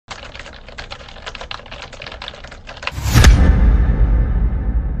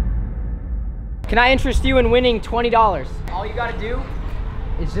Can I interest you in winning $20? All you gotta do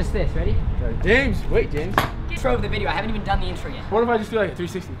is just this, ready? James, wait, James. Intro of the video, I haven't even done the intro yet. What if I just do like a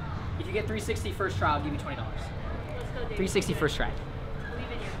 360? If you get 360 first try, I'll give you $20. Let's go, David. 360 first try. Leave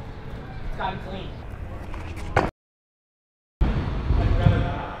it here. It's gotta be clean.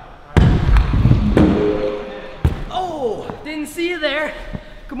 Oh, didn't see you there.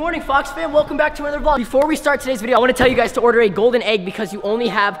 Good morning, Fox fam. Welcome back to another vlog. Before we start today's video, I want to tell you guys to order a golden egg because you only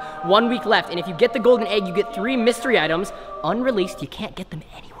have 1 week left. And if you get the golden egg, you get 3 mystery items, unreleased. You can't get them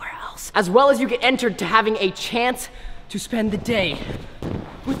anywhere else. As well as you get entered to having a chance to spend the day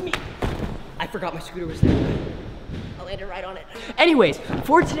with me. I forgot my scooter was there. I landed right on it. Anyways,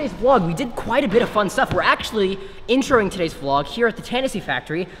 for today's vlog, we did quite a bit of fun stuff. We're actually introing today's vlog here at the Tennessee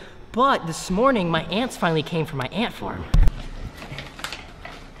factory. But this morning, my ants finally came from my ant farm.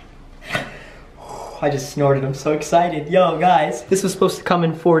 I just snorted, I'm so excited. Yo, guys, this was supposed to come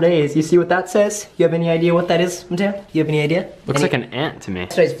in 4 days. You see what that says? You have any idea what that is, Mateo? You have any idea? Looks like an ant to me.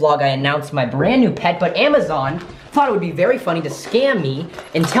 Today's vlog, I announced my brand new pet, but Amazon thought it would be very funny to scam me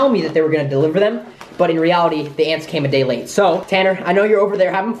and tell me that they were gonna deliver them. But in reality, the ants came a day late. So, Tanner, I know you're over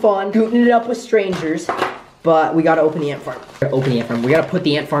there having fun, shooting it up with strangers, but we gotta open the ant farm. We gotta put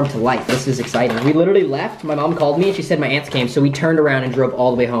the ant farm to life. This is exciting. We literally left, my mom called me and she said my ants came, so we turned around and drove all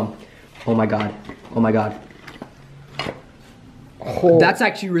the way home. Oh my God. Oh my God. Oh. That's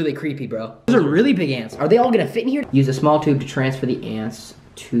actually really creepy, bro. Those are really big ants. Are they all gonna fit in here? Use a small tube to transfer the ants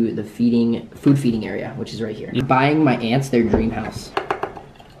to the food feeding area, which is right here. Buying my ants their dream house.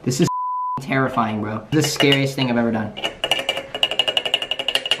 This is terrifying, bro. This is the scariest thing I've ever done.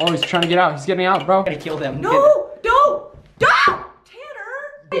 Oh, he's trying to get out. He's getting out, bro. I'm gonna kill them. No! Don't! Tanner!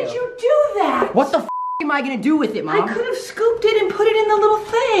 Why did you do that? What the f am I gonna do with it, Mom? I could have scooped it and put it in the little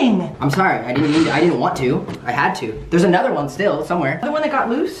thing. I'm sorry, I didn't want to. I had to. There's another one still somewhere. The one that got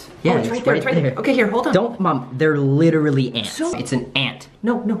loose? Yeah, oh, it's right there, it's right there. Okay, here, hold on. Don't, Mom, they're literally ants. So- It's an ant.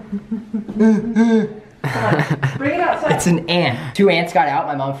 No. Bring it outside. It's an ant. 2 ants got out,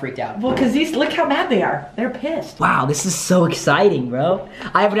 my mom freaked out. Well, cause these, look how mad they are. They're pissed. Wow, this is so exciting, bro.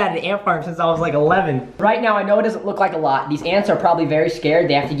 I haven't had an ant farm since I was like 11. Right now, I know it doesn't look like a lot. These ants are probably very scared.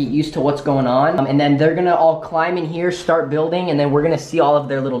 They have to get used to what's going on. And then they're gonna all climb in here, start building, and then we're gonna see all of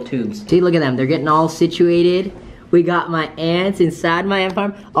their little tubes. See, look at them. They're getting all situated. We got my ants inside my ant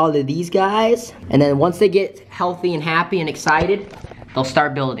farm, all of these guys. And then once they get healthy and happy and excited, they'll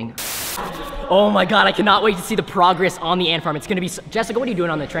start building. Oh my God, I cannot wait to see the progress on the ant farm. It's gonna be so Jessica, what are you doing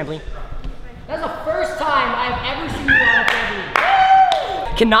on the trampoline? That's the first time I've ever seen you on a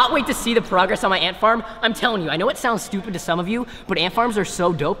trampoline. Cannot wait to see the progress on my ant farm. I'm telling you, I know it sounds stupid to some of you, but ant farms are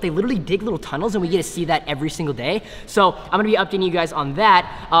so dope. They literally dig little tunnels and we get to see that every single day. So I'm gonna be updating you guys on that.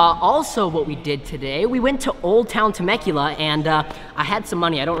 Also what we did today, we went to Old Town Temecula and I had some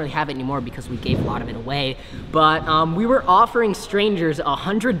money. I don't really have it anymore because we gave a lot of it away. But we were offering strangers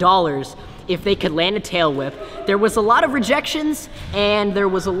 $100 if they could land a tail whip. There was a lot of rejections and there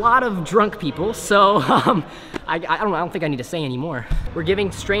was a lot of drunk people, so I don't think I need to say anymore. We're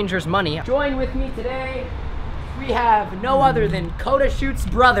giving strangers money. Join with me today. We have no other than Coda Shoot's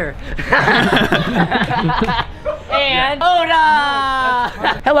brother. And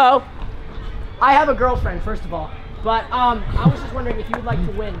Oda! Hello. I have a girlfriend, first of all, but I was just wondering if you would like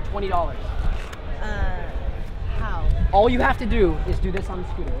to win $20. How? All you have to do is do this on the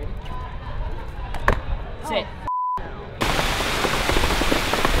scooter, right? That's it.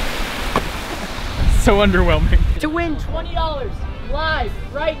 So underwhelming. To win $20 live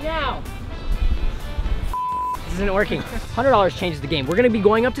right now. This isn't working. $100 changes the game. We're gonna be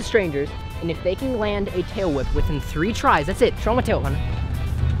going up to strangers, and if they can land a tail whip within 3 tries, that's it. Show them a tail whip, honey.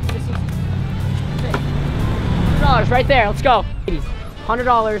 This is it. $100 right there. Let's go. Ladies,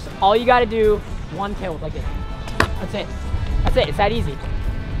 $100. All you gotta do, 1 tail whip like this. That's it. That's it. It's that easy.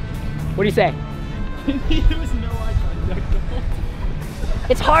 What do you say? There was no eye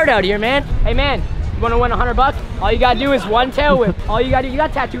contact. It's hard out here, man. Hey, man, you wanna win $100? All you gotta do is 1 tail whip. All you gotta do, you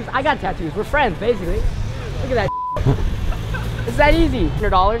got tattoos, I got tattoos. We're friends, basically. Look at that. It's that easy.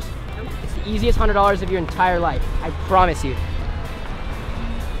 $100. It's the easiest $100 of your entire life. I promise you.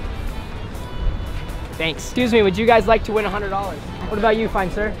 Thanks. Excuse me, would you guys like to win $100? What about you,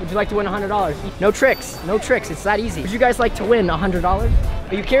 fine sir? Would you like to win $100? No tricks, no tricks. It's that easy. Would you guys like to win $100?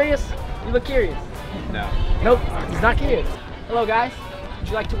 Are you curious? You look curious. No. Nope, he's not curious. Hello guys, would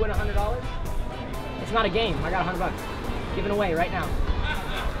you like to win $100? It's not a game, I got $100. Giving away right now.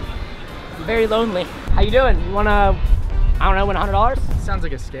 I'm very lonely. How you doing? You wanna, I don't know, win $100? Sounds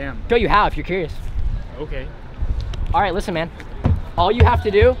like a scam. Show you how if you're curious. Okay. All right, listen man. All you have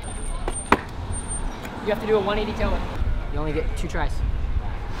to do, you have to do a 180 tail whip. You only get 2 tries.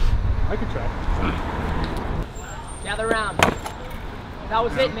 I could try. Gather around. That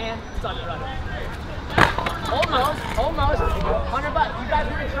was it, man. Suck it, brother. Almost. $100. You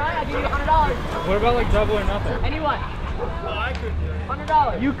guys want to try? I'll give you $100. What about like double or nothing? Anyone? Well, I could do it.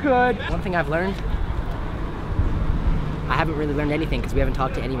 $100. You could. One thing I've learned, I haven't really learned anything because we haven't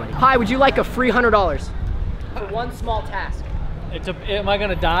talked to anybody. Hi, would you like a free $100 for one small task? Am I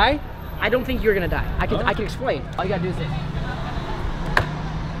gonna die? I don't think you're gonna die. I can explain. All you gotta do is this.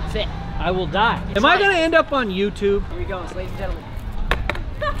 That's it. I will die. Am I gonna end up on YouTube? Here we go, ladies and gentlemen.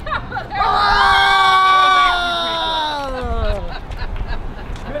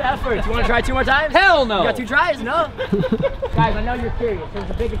 Good effort. You want to try 2 more times? Hell no. You got 2 tries? No. Guys, I know you're curious. There's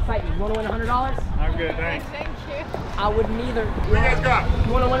a big excitement. You want to win $100? I'm good, thanks. Thank you. I wouldn't either. What do you guys got?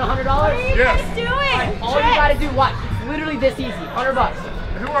 You want to win $100? What are you Yes. guys doing? All you gotta do, watch. It's literally this easy. $100.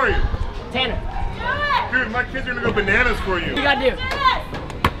 Who are you? Tanner. Do it! Dude, my kids are gonna go bananas for you. What you gotta do? Do it!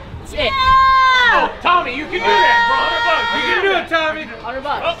 That's it. Yeah! Tommy, you can do that, bro. $100. You can do it, Tommy.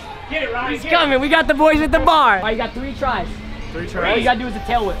 $100. Get it, Ryan. He's coming. We got the boys at the bar. All right, you got 3 tries. 3 All you tries. gotta do is a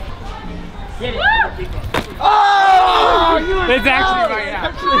tail whip. Get it. Woo! Oh! You were It's actually close. right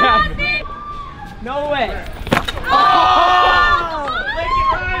now. No way. Oh!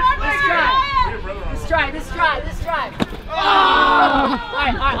 Let's try. Oh!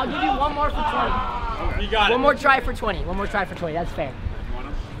 Alright, I'll give you one more for 20. You got it. One more try for 20. That's fair.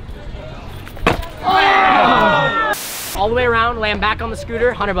 Oh! All the way around, land back on the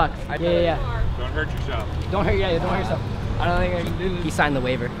scooter, $100. Yeah. Don't hurt yourself. Don't hurt yourself. I don't think I can do this. He signed the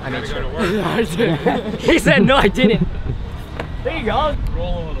waiver. I made sure. Go to work. He said no, I didn't. There you go.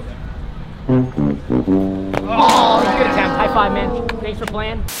 Roll a little bit. Oh, good attempt. High five, man. Thanks for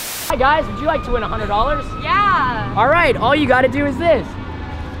playing. Hi guys, would you like to win $100? Yeah. All right, all you got to do is this.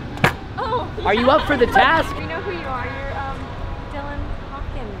 Oh. Are you up for the task? We know who you are. You're Dylan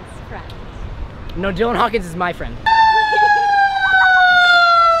Hawkins' friend. No, Dylan Hawkins is my friend.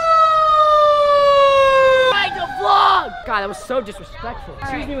 Like the vlog! God, that was so disrespectful.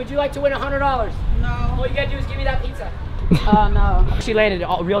 Excuse me, would you like to win $100? No. All you gotta do is give me that pizza. No. She landed.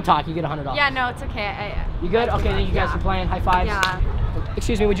 Real talk, you get $100. Yeah, no, it's okay. You good? Okay, thank you guys for playing. High fives. Yeah.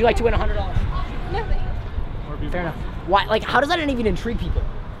 Excuse me, would you like to win $100? Nothing. Fair enough. Why? Like, how does that even intrigue people?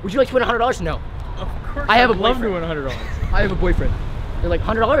 Would you like to win $100? No. Of course. I have a love boyfriend. to win $100. I have a boyfriend. They're like,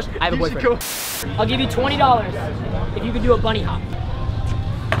 $100? I have a boyfriend. I'll give you $20 if you could do a bunny hop.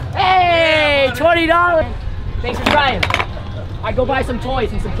 Hey, $20. Thanks for trying. I go buy some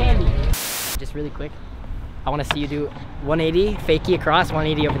toys and some candy. Just really quick, I want to see you do 180, fakie across,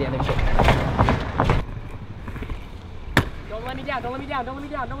 180 over the other chick. Don't let me down, don't let me down, don't let me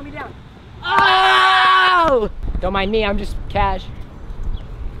down, don't let me down. Oh! Don't mind me, I'm just cash.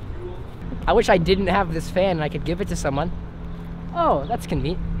 I wish I didn't have this fan and I could give it to someone. Oh, that's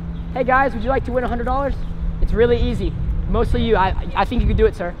convenient. Hey guys, would you like to win $100? It's really easy. Mostly you. I think you could do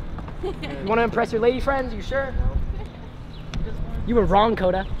it, sir. You want to impress your lady friends? You sure? You were wrong,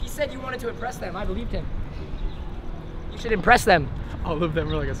 Coda. He said you wanted to impress them. I believed him. You should impress them. All of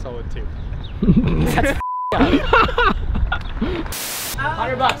them are like a solid 2. That's $100.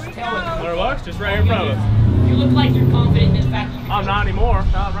 Tail whip. $100, just right in front of us. You look like you're confident in the fact that you can I'm not anymore.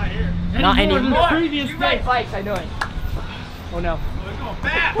 Not right here. Not Any more than the anymore. previous You ride day. bikes, I know it. Oh no. We're going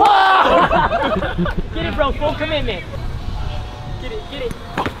fast. Get it, bro. Full commitment. Get it, get it.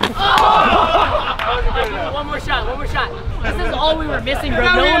 One more shot, one more shot. This is all we were missing,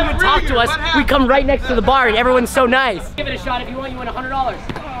 bro. No one would talk to us. We come right next to the bar and everyone's so nice. Give it a shot if you want. You win $100.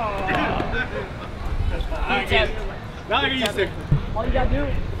 Now I get you 60. All you gotta do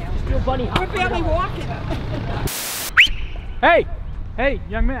is just do a bunny hop. We're barely walking. Hey,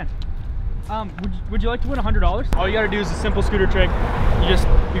 young man. Would you like to win $100? All you gotta do is a simple scooter trick.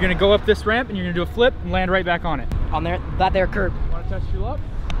 You're gonna go up this ramp and you're gonna do a flip and land right back on it. On that there curb. Wanna test your luck?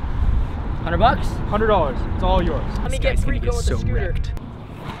 $100? $100. It's all yours. Let me get freaking with the scooter.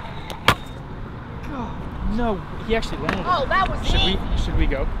 No, he actually landed. Oh, that was neat. Should we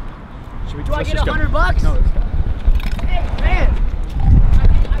go? Should we? Do I let's get just go. $100? No, let's go. Hey, man.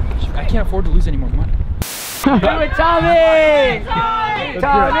 I can't afford to lose any more money. Do it, Tommy! Tommy!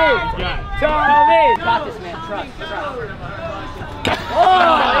 Tommy! Tommy! Got this, man. Trust.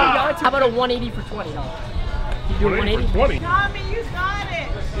 Oh, there you go. How about a 180 for $20? You do a 180? 20. Tommy, you got it.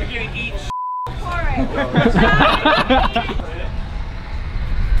 You're gonna eat For it.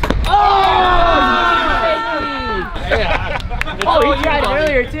 Oh! Oh, he tried it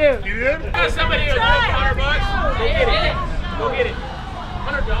earlier, too. You did? Somebody here, $100. Go get it. Go get it.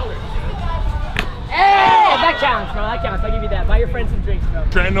 $100. Hey! That counts, bro. That counts. I'll give you that. Buy your friends some drinks, bro.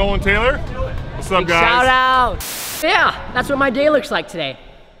 Trent Nolan Taylor. What's up, guys? Shout out. Yeah, that's what my day looks like today.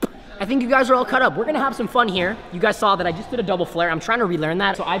 I think you guys are all cut up. We're gonna have some fun here. You guys saw that I just did a double flare. I'm trying to relearn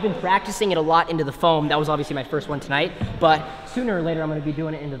that. So I've been practicing it a lot into the foam. That was obviously my first one tonight, but sooner or later I'm gonna be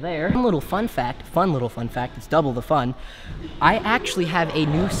doing it into there. Fun little fun fact, it's double the fun. I actually have a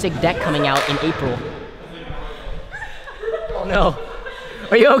new SIG deck coming out in April. Oh no.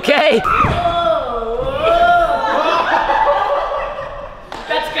 Are you okay?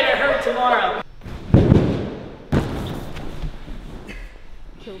 That's gonna hurt tomorrow.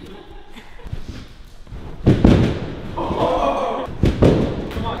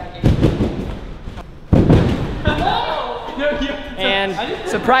 And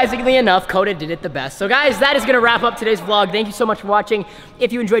surprisingly enough, Coda did it the best. So guys, that is gonna wrap up today's vlog. Thank you so much for watching.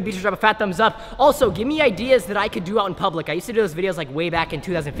 If you enjoyed, be sure to drop a fat thumbs up. Also, give me ideas that I could do out in public. I used to do those videos like way back in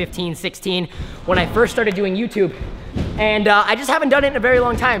 2015, 16, when I first started doing YouTube. And I just haven't done it in a very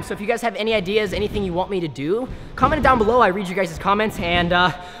long time. So if you guys have any ideas, anything you want me to do, comment it down below. I read you guys' comments. And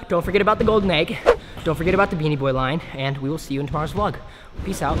don't forget about the golden egg. Don't forget about the Beanie Boy line. And we will see you in tomorrow's vlog.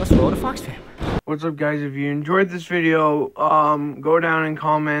 Peace out. Let's roll to Fox Fam. What's up, guys? If you enjoyed this video, go down and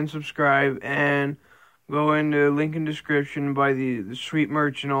comment, subscribe, and go into link in description, buy the sweet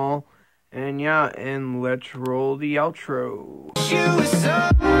merch and all. And yeah, and let's roll the outro.